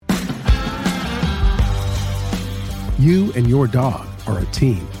You and your dog are a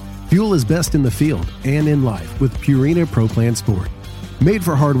team. Fuel is best in the field and in life with Purina Pro Plan Sport. Made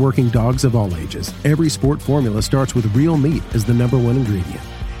for hardworking dogs of all ages, every sport formula starts with real meat as the number one ingredient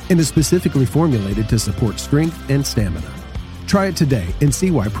and is specifically formulated to support strength and stamina. Try it today and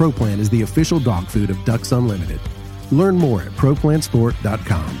see why Pro Plan is the official dog food of Ducks Unlimited. Learn more at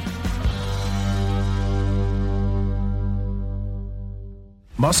ProPlansport.com.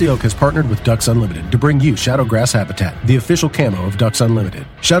 Mossy Oak has partnered with Ducks Unlimited to bring you Shadowgrass Habitat, the official camo of Ducks Unlimited.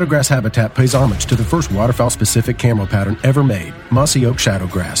 Shadowgrass Habitat pays homage to the first waterfowl-specific camo pattern ever made, Mossy Oak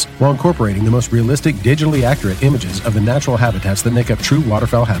Shadowgrass, while incorporating the most realistic, digitally accurate images of the natural habitats that make up true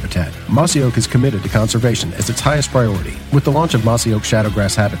waterfowl habitat. Mossy Oak is committed to conservation as its highest priority. With the launch of Mossy Oak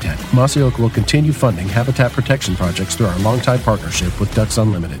Shadowgrass Habitat, Mossy Oak will continue funding habitat protection projects through our longtime partnership with Ducks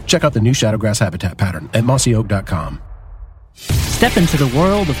Unlimited. Check out the new Shadowgrass Habitat pattern at mossyoak.com. Step into the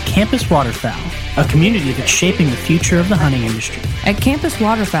world of Campus Waterfowl, a community that's shaping the future of the hunting industry. At Campus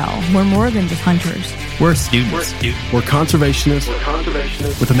Waterfowl, we're more than just hunters. We're students. We're conservationists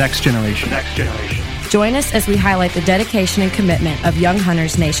with the next generation. Join us as we highlight the dedication and commitment of young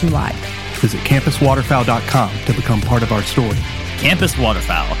hunters nationwide. Visit campuswaterfowl.com to become part of our story. Campus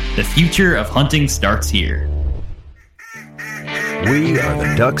Waterfowl, the future of hunting starts here. We are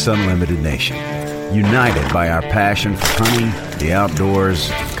the Ducks Unlimited Nation, united by our passion for hunting, the outdoors,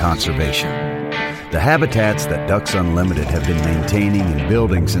 and conservation. The habitats that Ducks Unlimited have been maintaining and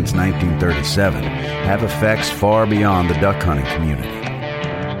building since 1937 have effects far beyond the duck hunting community.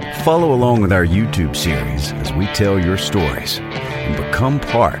 Follow along with our YouTube series as we tell your stories and become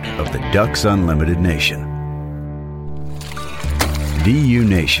part of the Ducks Unlimited Nation. DU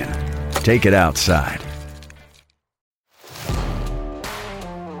Nation, take it outside.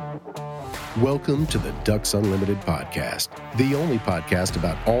 Welcome to the Ducks Unlimited podcast, the only podcast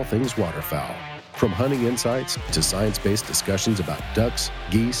about all things waterfowl. From hunting insights to science-based discussions about ducks,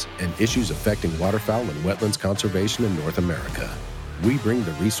 geese, and issues affecting waterfowl and wetlands conservation in North America. We bring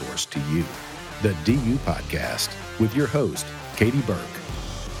the resource to you. The DU Podcast with your host, Katie Burke.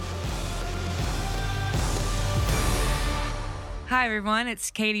 Hi, everyone.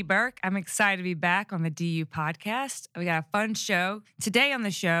 It's Katie Burke. I'm excited to be back on the DU Podcast. We got a fun show. Today on the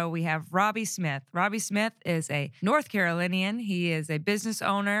show, we have Robbie Smith. Robbie Smith is a North Carolinian. He is a business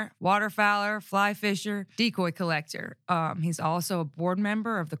owner, waterfowler, fly fisher, decoy collector. He's also a board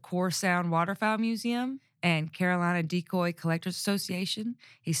member of the Core Sound Waterfowl Museum and Carolina Decoy Collectors Association.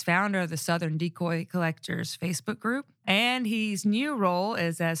 He's founder of the Southern Decoy Collectors Facebook group. And his new role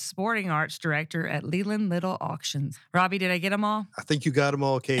is as sporting arts director at Leland Little Auctions. Robbie, did I get them all? I think you got them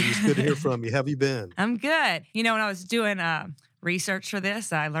all, Katie. It's good to hear from you. How have you been? I'm good. You know, when I was doing research for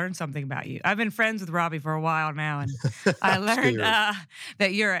this, I learned something about you. I've been friends with Robbie for a while now, and I learned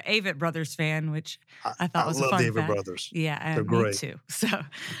that you're an Avett Brothers fan, which I thought was a fun fact. I love the Avett Brothers. Yeah, and me too. So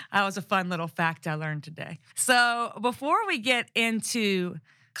that was a fun little fact I learned today. So before we get into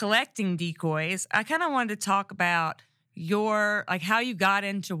collecting decoys, I kind of wanted to talk about how you got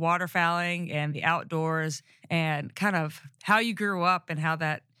into waterfowling and the outdoors and kind of how you grew up and how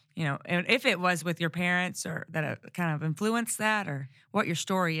that, and if it was with your parents or that kind of influenced that, or what your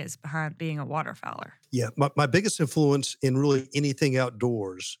story is behind being a waterfowler. Yeah, my biggest influence in really anything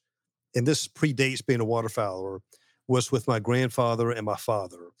outdoors, and this predates being a waterfowler, was with my grandfather and my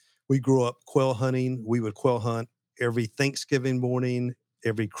father. We grew up quail hunting. We would quail hunt every Thanksgiving morning,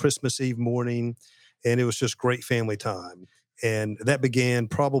 every Christmas Eve morning, and it was just great family time. And that began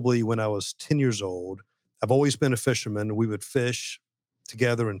probably when I was 10 years old. I've always been a fisherman. We would fish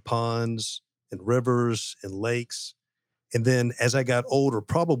together in ponds and rivers and lakes. And then as I got older,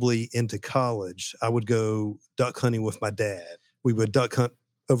 probably into college, I would go duck hunting with my dad. We would duck hunt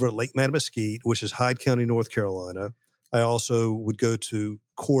over at Lake Mattamuskeet, which is Hyde County, North Carolina. I also would go to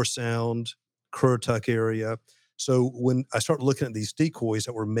Core Sound, Currituck area. So when I started looking at these decoys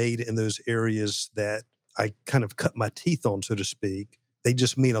that were made in those areas that I kind of cut my teeth on, so to speak, they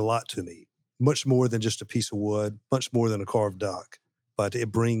just mean a lot to me. Much more than just a piece of wood, much more than a carved duck. But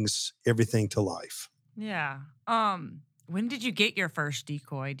it brings everything to life. Yeah. When did you get your first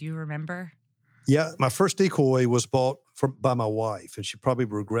decoy? Do you remember? Yeah, my first decoy was bought by my wife, and she probably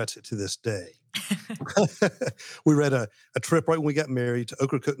regrets it to this day. We were at a trip right when we got married to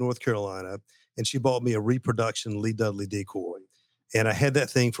Ocracoke, North Carolina, and she bought me a reproduction Lee Dudley decoy. And I had that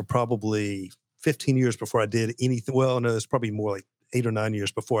thing for probably 15 years before I did anything. Well, no, it's probably more like 8 or 9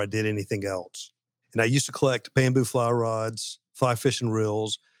 years before I did anything else. And I used to collect bamboo fly rods, fly fishing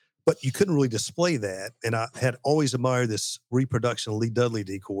reels, but you couldn't really display that. And I had always admired this reproduction Lee Dudley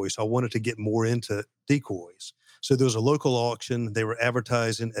decoy, so I wanted to get more into decoys. So there was a local auction. They were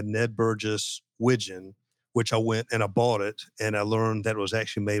advertising at Ned Burgess Widgeon, which I went and I bought it, and I learned that it was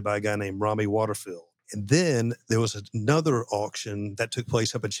actually made by a guy named Robbie. And then there was another auction that took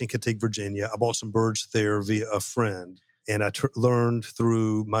place up in Chincoteague, Virginia. I bought some birds there via a friend, and I learned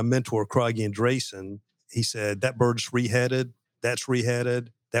through my mentor, Craigie and Drayson. He said, that bird's reheaded, that's reheaded,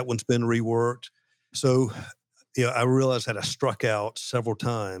 that one's been reworked. So, I realized that I struck out several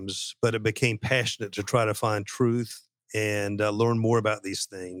times, but it became passionate to try to find truth and learn more about these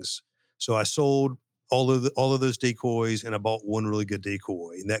things. So I sold all of those decoys, and I bought one really good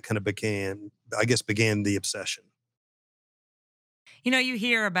decoy, and that kind of began the obsession. You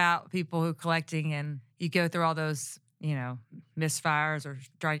hear about people who collecting, and you go through all those, misfires or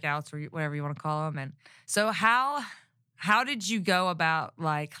strikeouts or whatever you want to call them. And so how did you go about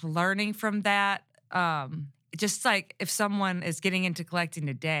like learning from that? Just like if someone is getting into collecting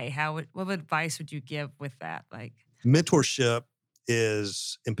today, what advice would you give with that? Like, mentorship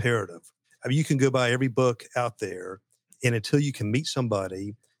is imperative. I mean, you can go buy every book out there, and until you can meet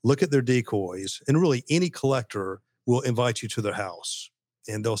somebody, look at their decoys, and really any collector will invite you to their house,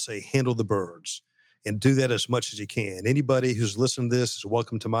 and they'll say, handle the birds, and do that as much as you can. Anybody who's listening to this is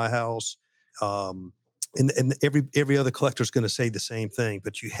welcome to my house. And every other collector is going to say the same thing,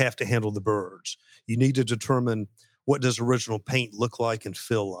 but you have to handle the birds. You need to determine, what does original paint look like and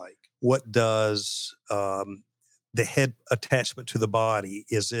feel like? What does the head attachment to the body,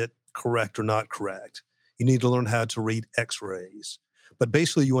 is it correct or not correct? You need to learn how to read x-rays. But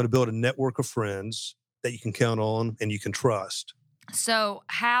basically, you want to build a network of friends that you can count on and you can trust. So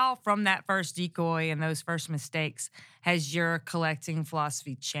how, from that first decoy and those first mistakes, has your collecting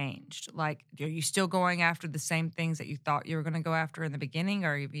philosophy changed? Like, are you still going after the same things that you thought you were going to go after in the beginning,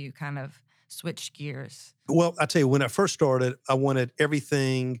 or have you kind of switched gears? Well, I tell you, when I first started, I wanted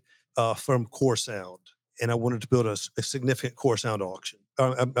everything from core sound, and I wanted to build a significant core sound auction.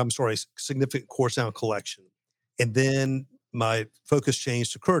 Significant core sound collection. And then my focus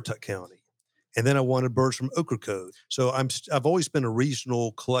changed to Currituck County. And then I wanted birds from Ocracoke. So I've always been a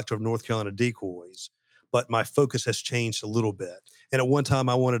regional collector of North Carolina decoys, but my focus has changed a little bit. And at one time,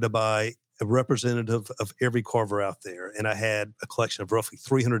 I wanted to buy a representative of every carver out there, and I had a collection of roughly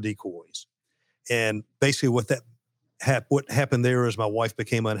 300 decoys. And basically, what happened there is my wife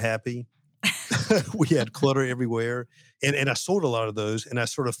became unhappy. We had clutter everywhere, and I sold a lot of those, and I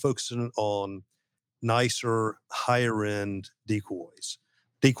sort of focused on nicer, higher end decoys.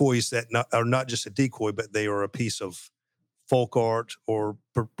 Decoys that are not just a decoy, but they are a piece of folk art or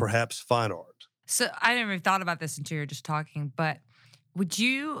perhaps fine art. So I never even thought about this until you were just talking, but would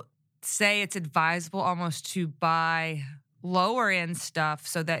you say it's advisable almost to buy lower end stuff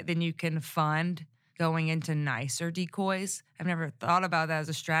so that then you can fund going into nicer decoys? I've never thought about that as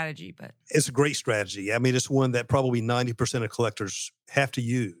a strategy, but it's a great strategy. I mean, it's one that probably 90% of collectors have to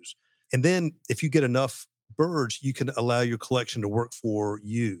use. And then if you get enough birds, you can allow your collection to work for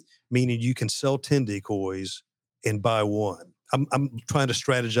you, meaning you can sell 10 decoys and buy one. I'm trying to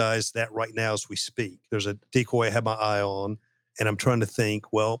strategize that right now as we speak. There's a decoy I have my eye on, and I'm trying to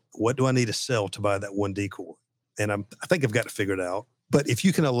think, well, what do I need to sell to buy that one decoy? And I think I've got it figured out. But if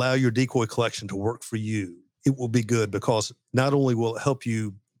you can allow your decoy collection to work for you, it will be good, because not only will it help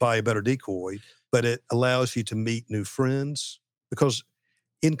you buy a better decoy, but it allows you to meet new friends. Because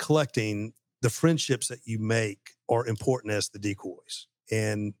in collecting, the friendships that you make are important as the decoys.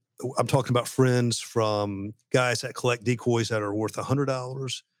 And I'm talking about friends from guys that collect decoys that are worth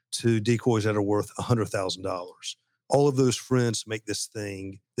 $100 to decoys that are worth $100,000. All of those friends make this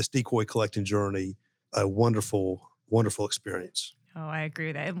decoy collecting journey, a wonderful, wonderful experience. Oh, I agree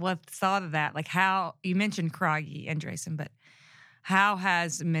with that. And what thought of that? Like, how you mentioned Craigie and Drayson, but how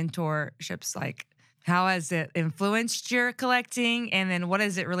has mentorships, like, how has it influenced your collecting? And then what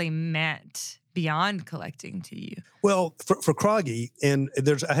has it really meant beyond collecting to you? Well, for Craigie, and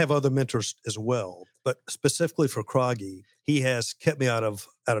I have other mentors as well, but specifically for Craigie, he has kept me out of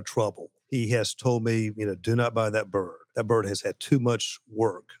trouble. He has told me, do not buy that bird. That bird has had too much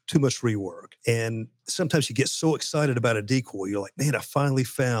work, too much rework. And sometimes you get so excited about a decoy, you're like, man, I finally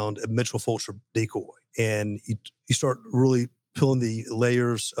found a Mitchell Fulcher decoy. And you start really peeling the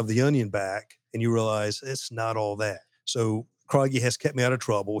layers of the onion back, and you realize it's not all that. So Craigie has kept me out of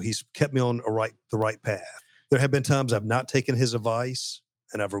trouble. He's kept me on the right path. There have been times I've not taken his advice,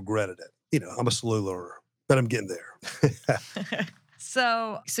 and I've regretted it. I'm a slow learner, but I'm getting there.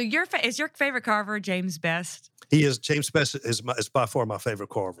 So is your favorite carver James Best? He is. James Best is by far my favorite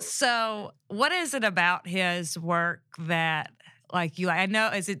carver. So what is it about his work that, like, you like? I know,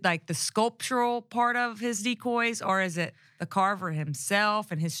 is it like the sculptural part of his decoys, or is it the carver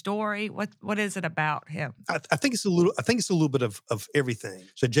himself and his story? What is it about him? I think it's a little bit of everything.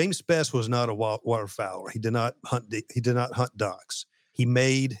 So James Best was not a waterfowler. He did not hunt ducks. He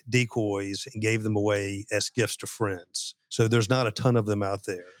made decoys and gave them away as gifts to friends. So there's not a ton of them out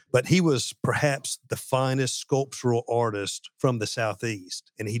there. But he was perhaps the finest sculptural artist from the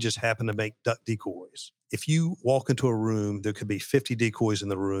Southeast, and he just happened to make duck decoys. If you walk into a room, there could be 50 decoys in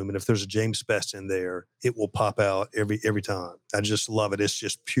the room, and if there's a James Best in there, it will pop out every time. I just love it. It's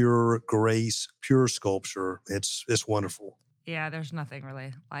just pure grace, pure sculpture. It's wonderful. Yeah, there's nothing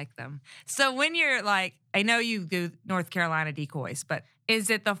really like them. So when you're like, I know you do North Carolina decoys, but is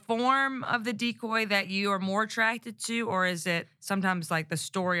it the form of the decoy that you are more attracted to, or is it sometimes like the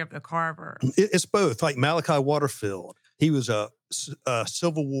story of the carver? It's both. Like Malachi Waterfield, he was a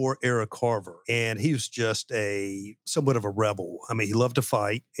Civil War era carver, and he was just somewhat of a rebel. I mean, he loved to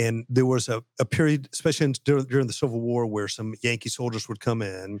fight, and there was a period, especially during the Civil War, where some Yankee soldiers would come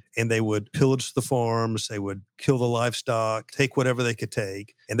in and they would pillage the farms, they would kill the livestock, take whatever they could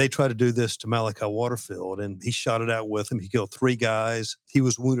take, and they tried to do this to Malachi Waterfield, and he shot it out with him. He killed 3 guys. He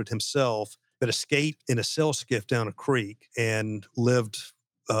was wounded himself, but escaped in a sail skiff down a creek and lived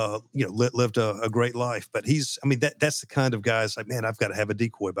a great life. But that's the kind of guy. It's like, man, I've got to have a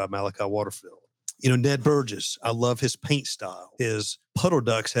decoy by Malachi Waterfield. Ned Burgess, I love his paint style. His puddle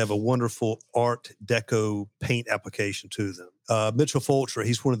ducks have a wonderful Art Deco paint application to them. Mitchell Fulcher,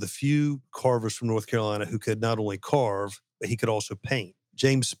 he's one of the few carvers from North Carolina who could not only carve, but he could also paint.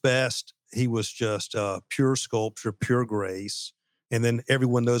 James Best, he was just pure sculpture, pure grace. And then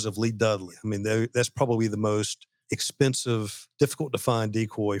everyone knows of Lee Dudley. I mean, that's probably the most expensive, difficult to find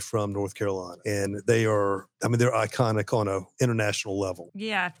decoy from North Carolina. And they're iconic on an international level.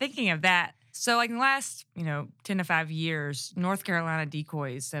 Yeah, thinking of that. So like in the last, 10 to 5 years, North Carolina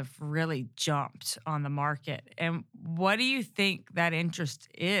decoys have really jumped on the market. And what do you think that interest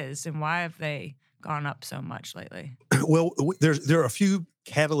is, and why have they gone up so much lately? Well, there are a few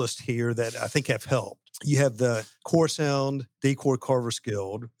catalysts here that I think have helped. You have the Core Sound Decoy Carvers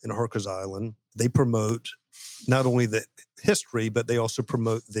Guild in Harkers Island. They promote not only the history, but they also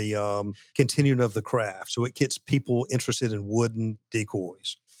promote the continuing of the craft. So it gets people interested in wooden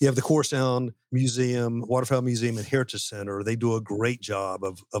decoys. You have the Core Sound Museum, Waterfowl Museum and Heritage Center. They do a great job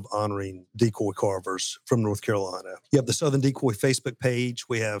of honoring decoy carvers from North Carolina. You have the Southern Decoy Facebook page.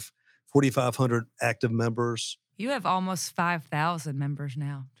 We have 4,500 active members. You have almost 5,000 members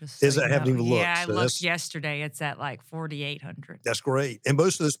now. I haven't even looked. Yeah, I looked yesterday. It's at like 4,800. That's great. And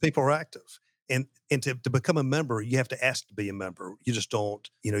most of those people are active. And to become a member, you have to ask to be a member. You just don't,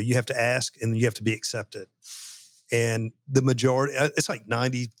 you have to ask and you have to be accepted. And the majority, it's like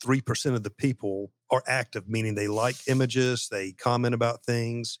 93% of the people are active, meaning they like images, they comment about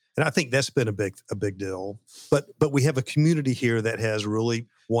things. And I think that's been a big deal. But we have a community here that has really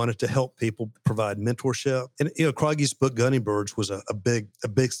wanted to help people provide mentorship. And, Croggy's book, Gunning Birds, was a big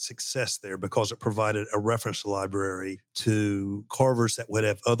success there because it provided a reference library to carvers that would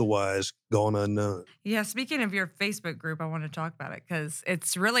have otherwise gone unknown. Yeah, speaking of your Facebook group, I want to talk about it because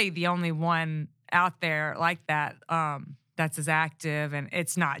it's really the only one out there like that that's as active, and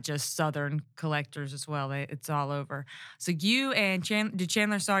it's not just Southern collectors as well. It's all over. So you and did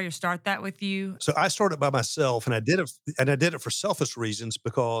Chandler Sawyer start that with you? So I started by myself, and I did it for selfish reasons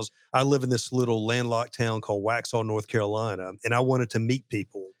because I live in this little landlocked town called Waxhaw, North Carolina, and I wanted to meet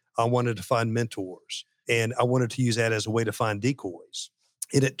people. I wanted to find mentors, and I wanted to use that as a way to find decoys.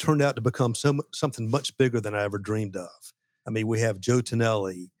 And it turned out to become something much bigger than I ever dreamed of. I mean, we have Joe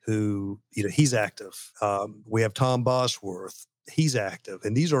Tonelli, who, he's active. We have Tom Bosworth, he's active.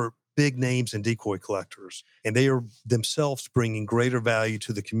 And these are big names in decoy collectors. And they are themselves bringing greater value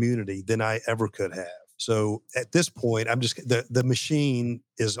to the community than I ever could have. So at this point, the machine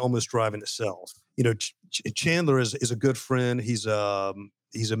is almost driving itself. Chandler is a good friend. He's a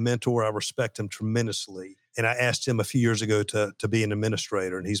mentor. I respect him tremendously. And I asked him a few years ago to be an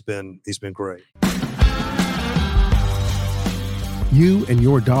administrator, and he's been great. You and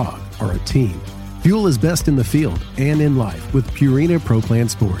your dog are a team. Fuel is best in the field and in life with Purina Pro Plan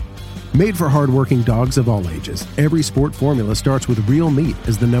Sport. Made for hardworking dogs of all ages, every sport formula starts with real meat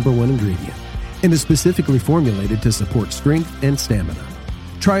as the #1 ingredient and is specifically formulated to support strength and stamina.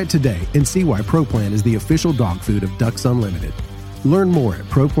 Try it today and see why Pro Plan is the official dog food of Ducks Unlimited. Learn more at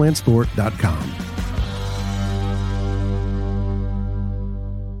ProPlansport.com.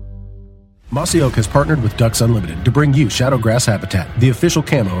 Mossy Oak has partnered with Ducks Unlimited to bring you Shadowgrass Habitat, the official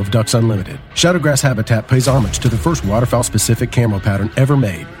camo of Ducks Unlimited. Shadowgrass Habitat pays homage to the first waterfowl-specific camo pattern ever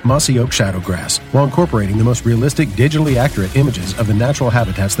made, Mossy Oak Shadowgrass, while incorporating the most realistic, digitally accurate images of the natural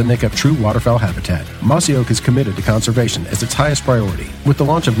habitats that make up true waterfowl habitat. Mossy Oak is committed to conservation as its highest priority. With the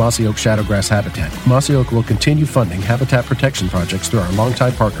launch of Mossy Oak Shadowgrass Habitat, Mossy Oak will continue funding habitat protection projects through our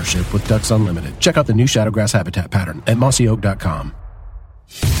longtime partnership with Ducks Unlimited. Check out the new Shadowgrass Habitat pattern at mossyoak.com.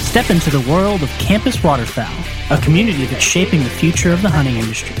 Step into the world of Campus Waterfowl, a community that's shaping the future of the hunting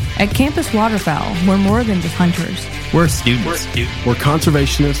industry. At Campus Waterfowl, we're more than just hunters. We're students. We're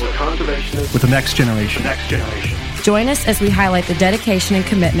conservationists with the next generation. Join us as we highlight the dedication and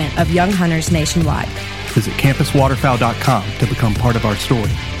commitment of young hunters nationwide. Visit campuswaterfowl.com to become part of our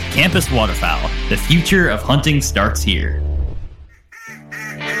story. Campus Waterfowl. The future of hunting starts here.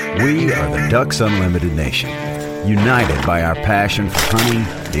 We are the Ducks Unlimited Nation, united by our passion for hunting,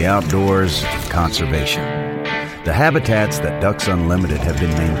 the outdoors, and conservation. The habitats that Ducks Unlimited have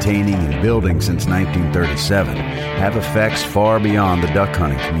been maintaining and building since 1937 have effects far beyond the duck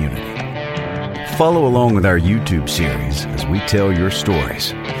hunting community. Follow along with our YouTube series as we tell your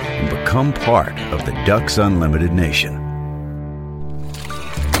stories and become part of the Ducks Unlimited Nation.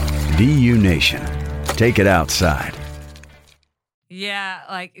 DU Nation, take it outside. Yeah,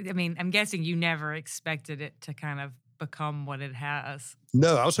 I'm guessing you never expected it to kind of become what it has.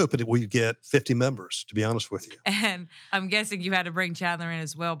 No, I was hoping that we'd get 50 members, to be honest with you. And I'm guessing you had to bring Chandler in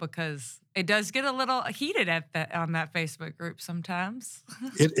as well because it does get a little heated on that Facebook group sometimes.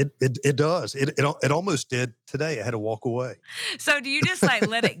 It does. It almost did today. I had to walk away. So do you just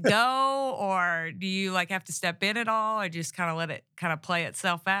let it go, or do you have to step in at all, or just kind of let it kind of play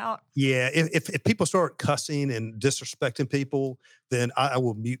itself out? Yeah, if people start cussing and disrespecting people, then I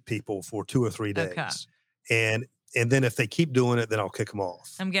will mute people for 2 or 3 days. Okay. And then if they keep doing it, then I'll kick them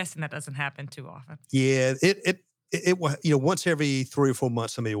off. I'm guessing that doesn't happen too often. Yeah, it once every 3 or 4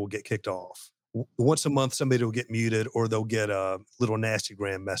 months, somebody will get kicked off. Once a month, somebody will get muted, or they'll get a little nasty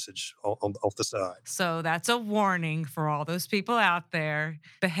gram message off the side. So that's a warning for all those people out there.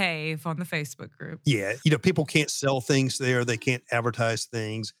 Behave on the Facebook group. Yeah, people can't sell things there. They can't advertise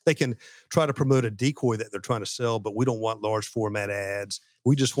things. They can try to promote a decoy that they're trying to sell, but we don't want large format ads.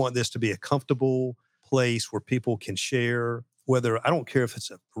 We just want this to be a comfortable place where people can share, I don't care if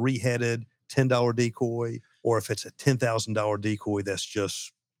it's a three-headed $10 decoy or if it's a $10,000 decoy that's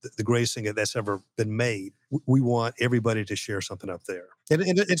just the greatest thing that's ever been made. We want everybody to share something up there. And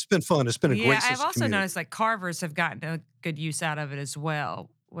it's been fun. It's been a great I've also community. noticed carvers have gotten a good use out of it as well,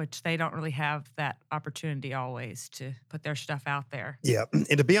 which they don't really have that opportunity always to put their stuff out there. Yeah.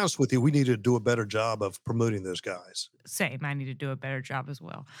 And to be honest with you, we need to do a better job of promoting those guys. Same. I need to do a better job as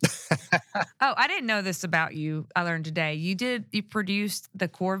well. Oh, I didn't know this about you. I learned today. You produced the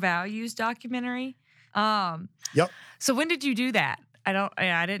Core Values documentary. Yep. So when did you do that?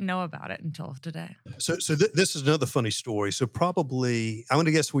 I didn't know about it until today. So this is another funny story. So probably, I'm going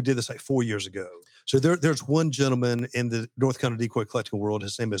to guess we did this 4 years ago. So there's one gentleman in the North Carolina decoy collecting world.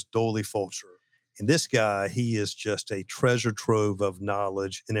 His name is Dolly Fulcher. And this guy, he is just a treasure trove of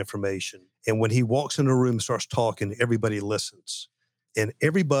knowledge and information. And when he walks in a room and starts talking, everybody listens. And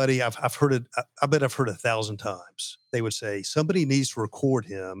everybody, I've heard it, I bet I've heard 1,000 times. They would say, somebody needs to record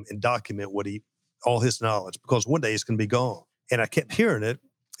him and document all his knowledge, because one day it's going to be gone. And I kept hearing it.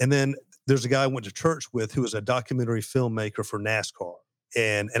 And then there's a guy I went to church with who was a documentary filmmaker for NASCAR.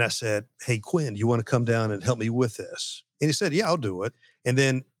 And I said, hey, Quinn, you want to come down and help me with this? And he said, yeah, I'll do it. And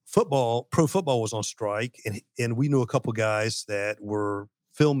then pro football was on strike. And we knew a couple guys that were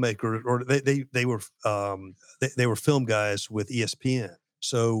filmmakers, or they were film guys with ESPN.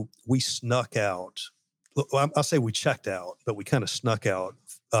 So we snuck out. I'll say we checked out, but we kind of snuck out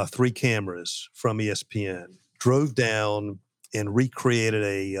 3 cameras from ESPN, drove down and recreated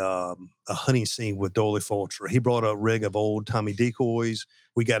a hunting scene with Dolly Fulcher. He brought a rig of old Tommy decoys.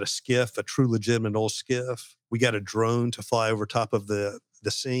 We got a skiff, a true legitimate old skiff. We got a drone to fly over top of the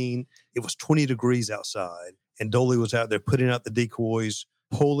scene. It was 20 degrees outside, and Dolly was out there putting out the decoys,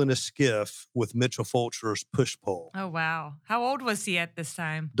 pulling a skiff with Mitchell Fulcher's push pole. Oh, wow. How old was he at this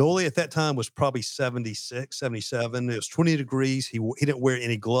time? Dolly at that time was probably 76, 77. It was 20 degrees. He didn't wear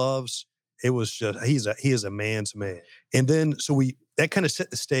any gloves. It was just, he is a man's man. And then, that kind of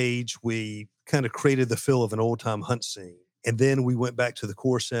set the stage. We kind of created the feel of an old time hunt scene. And then we went back to the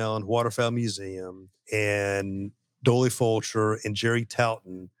Core Sound Waterfowl Museum, and Dolly Fulcher and Jerry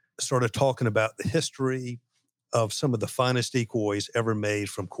Touton started talking about the history of some of the finest decoys ever made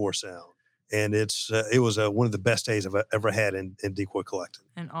from Core Sound. And it was one of the best days I've ever had in decoy collecting.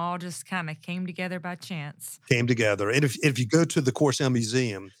 And all just kind of came together by chance. Came together. And if you go to the Corsound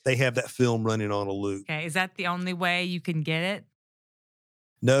Museum, they have that film running on a loop. Okay, is that the only way you can get it?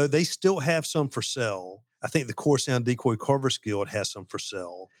 No, they still have some for sale. I think the Corsound Decoy Carvers Guild has some for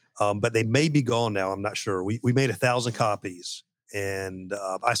sale, but they may be gone now. I'm not sure. We made 1,000 copies, and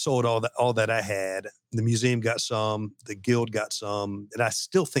I sold all that I had. The museum got some, the guild got some, and I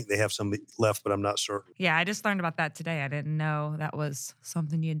still think they have some left, but I'm not certain. Yeah, I just learned about that today. I didn't know that was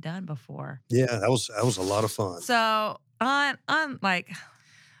something you'd done before. Yeah, that was a lot of fun. So on like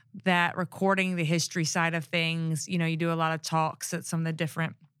that recording the history side of things, you know, you do a lot of talks at some of the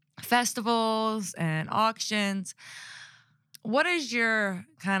different festivals and auctions. What is your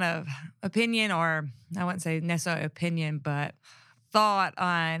kind of opinion, or I wouldn't say necessarily opinion, but thought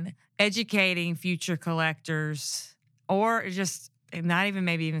on educating future collectors, or just not even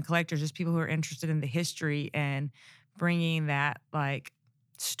maybe even collectors, just people who are interested in the history and bringing that like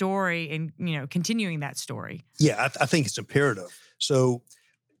story and, you know, continuing that story? Yeah, I think it's imperative. So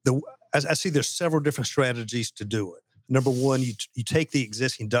I see there's several different strategies to do it. Number one, you take the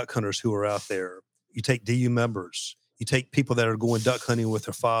existing duck hunters who are out there. You take DU members. You take people that are going duck hunting with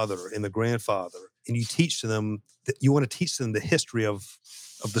their father and their grandfather, and you teach them that you want to teach them the history of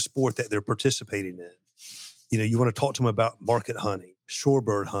the sport that they're participating in. You know, you want to talk to them about market hunting,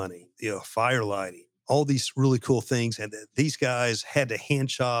 shorebird hunting, fire lighting, all these really cool things. And these guys had to hand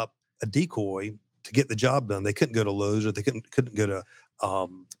chop a decoy to get the job done. They couldn't go to Lowe's, or they couldn't go to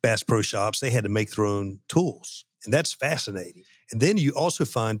Bass Pro Shops. They had to make their own tools. And that's fascinating. And then you also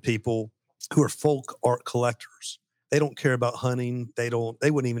find people who are folk art collectors. They don't care about hunting. They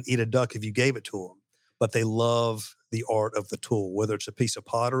wouldn't even eat a duck if you gave it to them, but they love the art of the tool, whether it's a piece of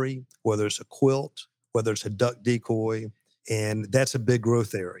pottery, whether it's a quilt, whether it's a duck decoy. And that's a big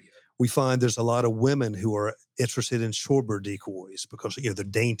growth area. We find there's a lot of women who are interested in shorebird decoys because, they're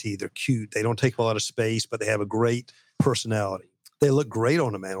dainty, they're cute. They don't take a lot of space, but they have a great personality. They look great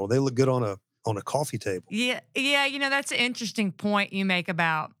on a mantle. They look good on a coffee table. Yeah. That's an interesting point you make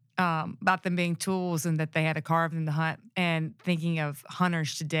about them being tools and that they had to carve them to hunt. And thinking of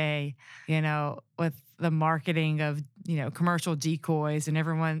hunters today, with the marketing of, commercial decoys, and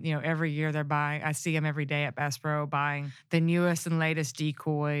everyone, every year they're buying, I see them every day at Bass Pro buying the newest and latest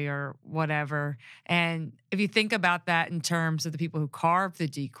decoy or whatever. And if you think about that in terms of the people who carve the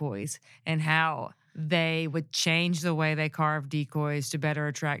decoys and how they would change the way they carve decoys to better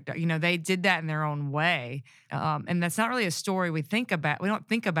attract, they did that in their own way. And that's not really a story we think about. We don't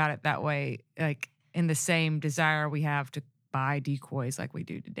think about it that way, like in the same desire we have to buy decoys like we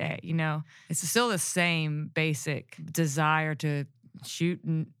do today. It's still the same basic desire to shoot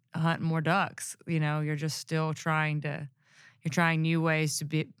and hunt more ducks. You're just still trying new ways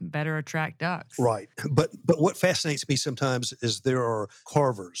to better attract ducks. Right. But what fascinates me sometimes is there are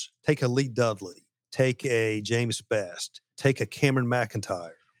carvers. Take a Lee Dudley. Take a James Best, take a Cameron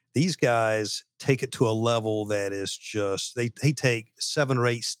McIntyre. These guys take it to a level that is just, they take 7 or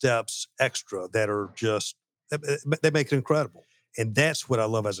 8 steps extra that are just, they make it incredible. And that's what I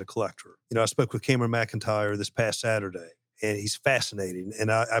love as a collector. I spoke with Cameron McIntyre this past Saturday, and he's fascinating. And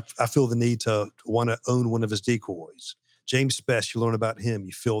I feel the need to want to own one of his decoys. James Best, you learn about him,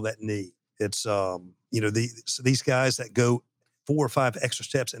 you feel that need. It's, these guys that go 4 or 5 extra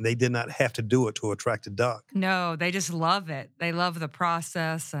steps, and they did not have to do it to attract a duck. No, they just love it. They love the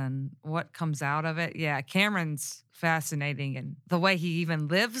process and what comes out of it. Yeah, Cameron's fascinating, and the way he even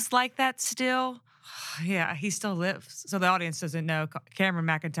lives like that still. Yeah, he still lives. So the audience doesn't know, Cameron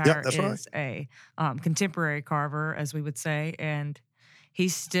McIntyre is a contemporary carver, as we would say, and he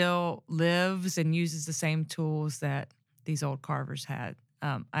still lives and uses the same tools that these old carvers had.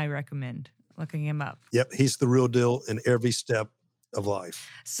 I recommend looking him up. Yep, he's the real deal in every step of life.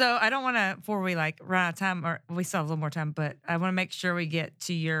 So I don't want to, before we run out of time, or we still have a little more time, but I want to make sure we get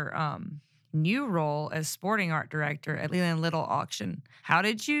to your new role as sporting art director at Leland Little Auction. How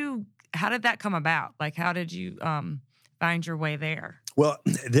did that come about? Like, how did you find your way there? Well,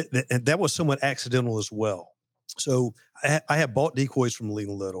 that was somewhat accidental as well. So I had bought decoys from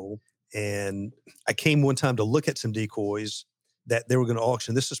Leland Little, and I came one time to look at some decoys that they were going to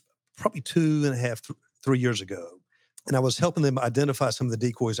auction. This is probably 2.5, 3 years ago. And I was helping them identify some of the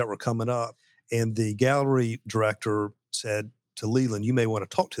decoys that were coming up. And the gallery director said to Leland, you may want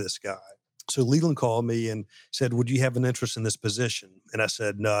to talk to this guy. So Leland called me and said, would you have an interest in this position? And I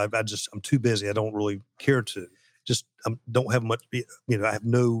said, no, I'm too busy. I don't really care to. Don't have much, I have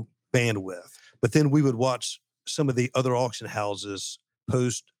no bandwidth. But then we would watch some of the other auction houses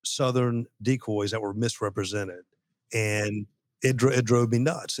post Southern decoys that were misrepresented. And It drove me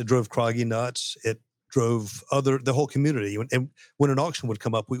nuts. It drove Croggy nuts. It drove the whole community. And when an auction would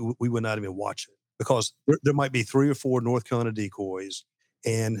come up, we would not even watch it because there might be 3 or 4 North Carolina decoys,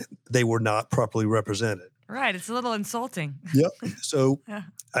 and they were not properly represented. Right. It's a little insulting. Yep. So Yeah.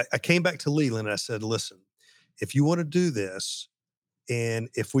 I came back to Leland and I said, listen, if you want to do this, and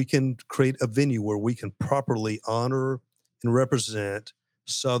if we can create a venue where we can properly honor and represent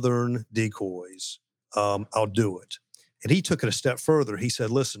Southern decoys, I'll do it. And he took it a step further. He said,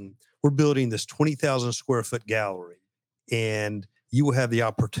 listen, we're building this 20,000 square foot gallery, and you will have the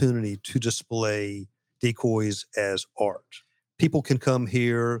opportunity to display decoys as art. People can come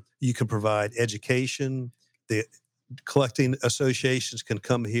here. You can provide education. The collecting associations can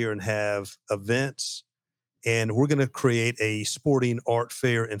come here and have events. And we're going to create a sporting art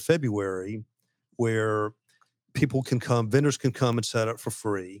fair in February where people can come, vendors can come and set up for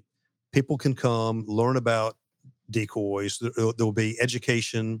free. People can come, learn about decoys. There will be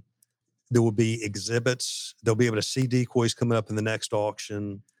education. There will be exhibits. They'll be able to see decoys coming up in the next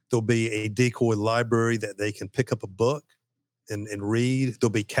auction. There'll be a decoy library that they can pick up a book and read. There'll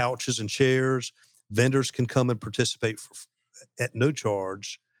be couches and chairs. Vendors can come and participate at no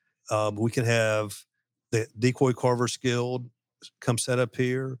charge. We can have the Decoy Carvers Guild come set up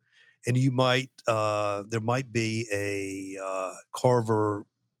here, and you might there might be a carver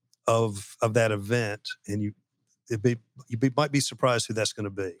of that event, and you might be surprised who that's going to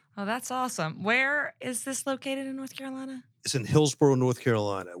be. Oh, that's awesome. Where is this located in North Carolina? It's in Hillsborough, North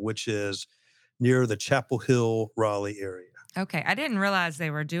Carolina, which is near the Chapel Hill, Raleigh area. Okay. I didn't realize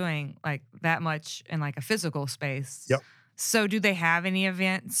they were doing like that much in like a physical space. Yep. So do they have any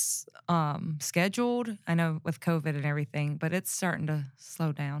events scheduled? I know with COVID and everything, but it's starting to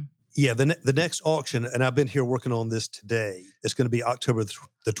slow down. Yeah, the next auction, and I've been here working on this today, it's going to be October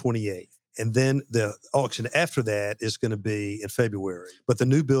the 28th. And then the auction after that is going to be in February. But the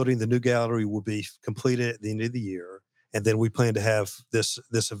new building, the new gallery will be completed at the end of the year. And then we plan to have this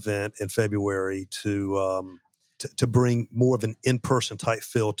event in February to bring more of an in-person type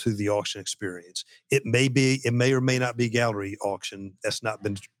feel to the auction experience. It may or may not be gallery auction. That's not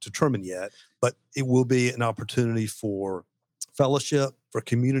been determined yet, but it will be an opportunity for fellowship, for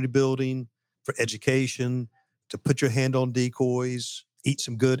community building, for education, to put your hand on decoys, eat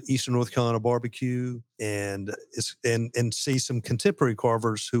some good Eastern North Carolina barbecue, and see some contemporary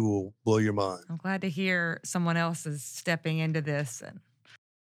carvers who will blow your mind. I'm glad to hear someone else is stepping into this.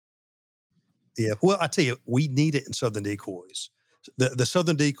 Yeah, well, I tell you, we need it in Southern decoys. The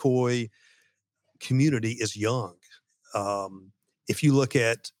Southern decoy community is young. If you look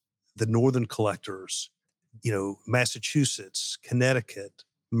at the Northern collectors, Massachusetts, Connecticut,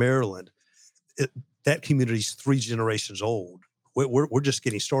 Maryland, that community is 3 generations old. We're just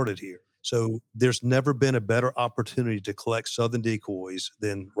getting started here. So there's never been a better opportunity to collect Southern decoys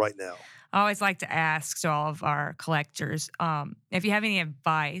than right now. I always like to ask to all of our collectors, if you have any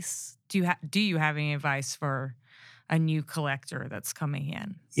advice, do you have any advice for a new collector that's coming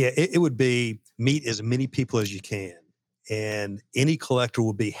in? Yeah, it would be meet as many people as you can. And any collector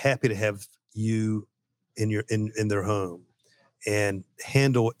will be happy to have you in their home and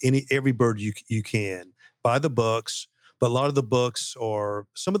handle every bird you can. Buy the books. But a lot of the books are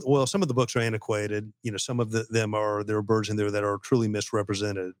some of the books are antiquated. Some of there are birds in there that are truly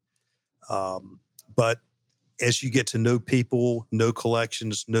misrepresented. But as you get to know people, know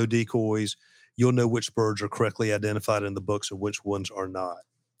collections, know decoys, you'll know which birds are correctly identified in the books and which ones are not.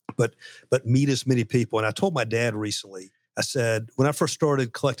 But meet as many people. And I told my dad recently, I said, when I first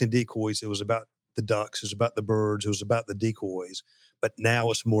started collecting decoys, it was about the ducks, it was about the birds, it was about the decoys. But now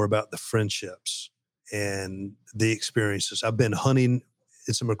it's more about the friendships and the experiences. I've been hunting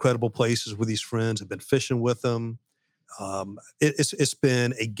in some incredible places with these friends. I've been fishing with them. It's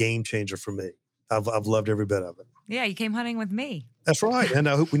been a game changer for me. I've loved every bit of it. Yeah, you came hunting with me. That's right. And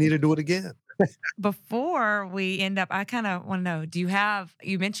I hope we need to do it again. Before we end up, I kind of want to know,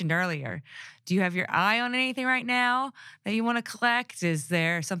 you mentioned earlier, do you have your eye on anything right now that you want to collect? Is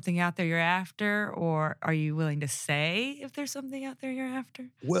there something out there you're after, or are you willing to say if there's something out there you're after?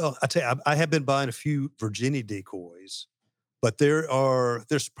 Well, I tell you, I have been buying a few Virginia decoys, but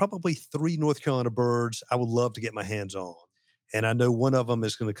there's probably 3 North Carolina birds I would love to get my hands on. And I know one of them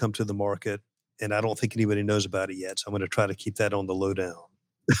is going to come to the market, and I don't think anybody knows about it yet. So I'm going to try to keep that on the lowdown.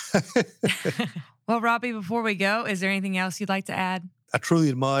 Well, Robbie, before we go, is there anything else you'd like to add? I truly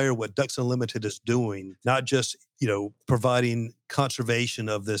admire what Ducks Unlimited is doing, not just, providing conservation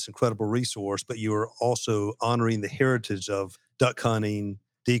of this incredible resource, but you are also honoring the heritage of duck hunting,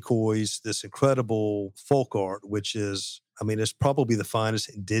 decoys, this incredible folk art, which is, I mean, it's probably the finest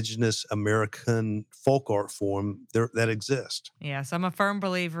indigenous American folk art form that exists. Yes, I'm a firm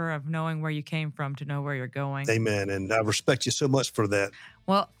believer of knowing where you came from to know where you're going. Amen. And I respect you so much for that.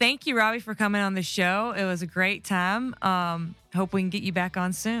 Well, thank you, Robbie, for coming on the show. It was a great time. Hope we can get you back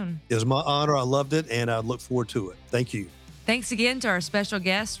on soon. It was my honor. I loved it, and I look forward to it. Thank you. Thanks again to our special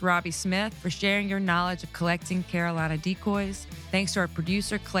guest, Robbie Smith, for sharing your knowledge of collecting Carolina decoys. Thanks to our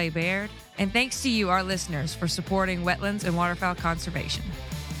producer, Clay Baird. And thanks to you, our listeners, for supporting wetlands and waterfowl conservation.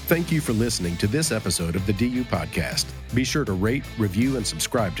 Thank you for listening to this episode of the DU Podcast. Be sure to rate, review, and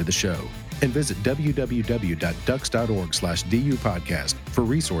subscribe to the show. And visit www.ducks.org/DU Podcast for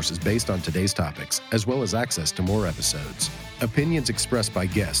resources based on today's topics, as well as access to more episodes. Opinions expressed by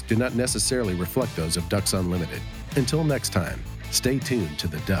guests do not necessarily reflect those of Ducks Unlimited. Until next time, stay tuned to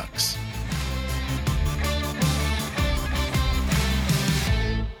the Ducks.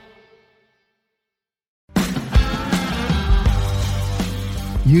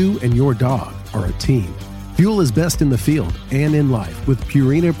 You and your dog are a team. Fuel is best in the field and in life with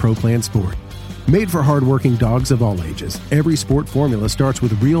Purina Pro Plan Sport. Made for hardworking dogs of all ages, every sport formula starts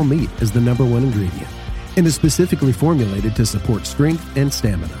with real meat as the #1 ingredient and is specifically formulated to support strength and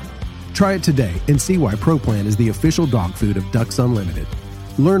stamina. Try it today and see why Pro Plan is the official dog food of Ducks Unlimited.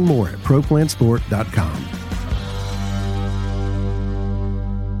 Learn more at ProPlansport.com.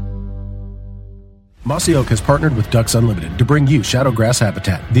 Mossy Oak has partnered with Ducks Unlimited to bring you Shadowgrass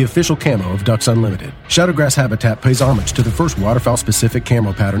Habitat, the official camo of Ducks Unlimited. Shadowgrass Habitat pays homage to the first waterfowl-specific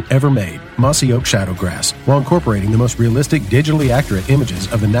camo pattern ever made, Mossy Oak Shadowgrass, while incorporating the most realistic, digitally accurate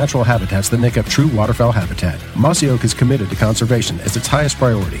images of the natural habitats that make up true waterfowl habitat. Mossy Oak is committed to conservation as its highest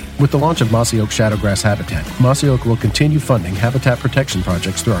priority. With the launch of Mossy Oak Shadowgrass Habitat, Mossy Oak will continue funding habitat protection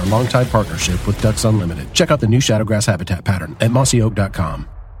projects through our longtime partnership with Ducks Unlimited. Check out the new Shadowgrass Habitat pattern at mossyoak.com.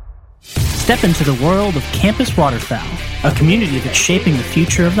 Step into the world of Campus Waterfowl, a community that's shaping the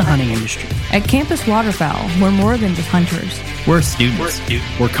future of the hunting industry. At Campus Waterfowl, we're more than just hunters. We're students.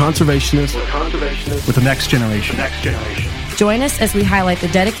 We're conservationists with the next generation. Join us as we highlight the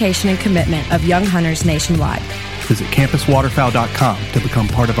dedication and commitment of young hunters nationwide. Visit campuswaterfowl.com to become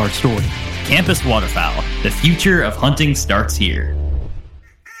part of our story. Campus Waterfowl, the future of hunting starts here.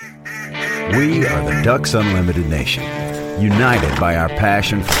 We are the Ducks Unlimited Nation, united by our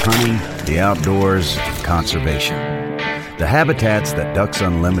passion for hunting, the outdoors, and conservation. The habitats that Ducks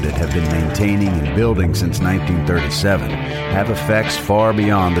Unlimited have been maintaining and building since 1937 have effects far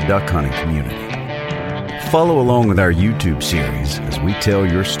beyond the duck hunting community. Follow along with our YouTube series as we tell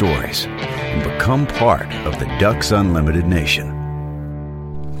your stories and become part of the Ducks Unlimited Nation.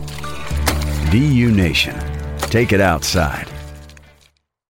 DU Nation, take it outside.